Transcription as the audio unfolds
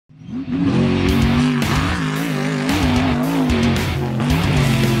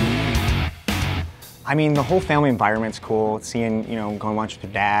I mean, the whole family environment's cool. Seeing, going to lunch with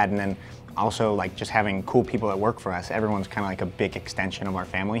your dad, and then also like just having cool people that work for us. Everyone's kind of like a big extension of our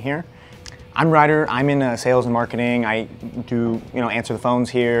family here. I'm Ryder. I'm in sales and marketing. I do, answer the phones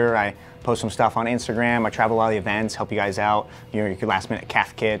here. I post some stuff on Instagram. I travel a lot of the events, help you guys out. You could last minute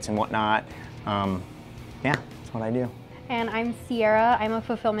calf kits and whatnot. Yeah, that's what I do. And I'm Sierra. I'm a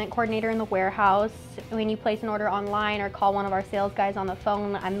fulfillment coordinator in the warehouse. When you place an order online or call one of our sales guys on the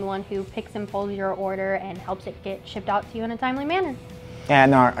phone, I'm the one who picks and pulls your order and helps it get shipped out to you in a timely manner. Yeah,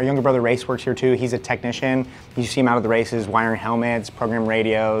 and our younger brother Race works here too. He's a technician. You see him out of the races, wiring helmets, programming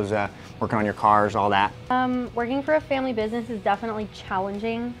radios, working on your cars, all that. Working for a family business is definitely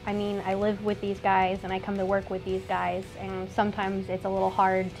challenging. I mean, I live with these guys and I come to work with these guys, and sometimes it's a little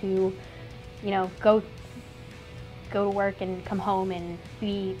hard to, go to work and come home and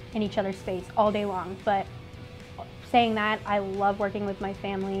be in each other's space all day long. But saying that, I love working with my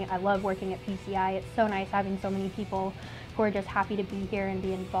family. I love working at PCI. It's so nice having so many people who are just happy to be here and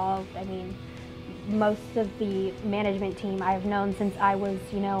be involved. I mean, most of the management team I've known since I was,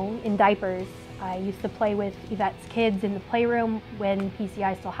 in diapers. I used to play with Yvette's kids in the playroom when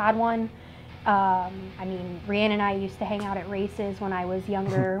PCI still had one. I mean, Rhiannon and I used to hang out at races when I was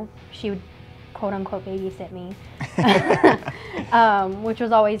younger. She would quote unquote babysit me, which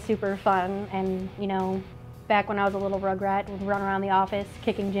was always super fun. And back when I was a little rugrat, would run around the office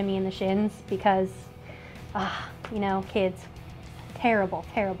kicking Jimmy in the shins because, kids,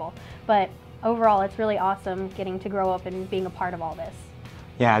 terrible. But overall, it's really awesome getting to grow up and being a part of all this.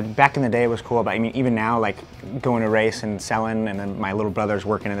 Yeah, back in the day it was cool, but I mean, even now, like going to race and selling, and then my little brother's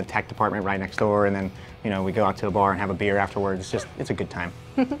working in the tech department right next door, and then, we go out to the bar and have a beer afterwards. It's a good time.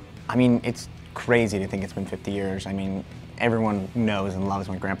 I mean, it's crazy to think it's been 50 years. I mean, everyone knows and loves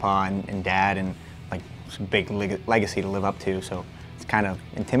my grandpa and dad, and like it's a big legacy to live up to, so it's kind of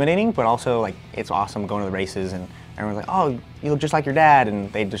intimidating, but also like it's awesome going to the races and everyone's like, oh, you look just like your dad,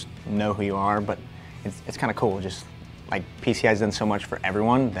 and they just know who you are. But it's kind of cool. Just like PCI's done so much for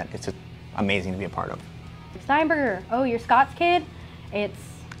everyone that it's amazing to be a part of. Steinberger, oh, you're Scott's kid? It's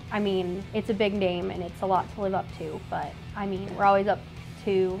a big name and it's a lot to live up to, but I mean, we're always up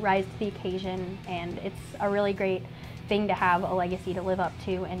to rise to the occasion, and it's a really great thing to have a legacy to live up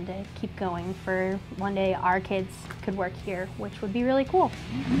to and to keep going for one day our kids could work here, which would be really cool.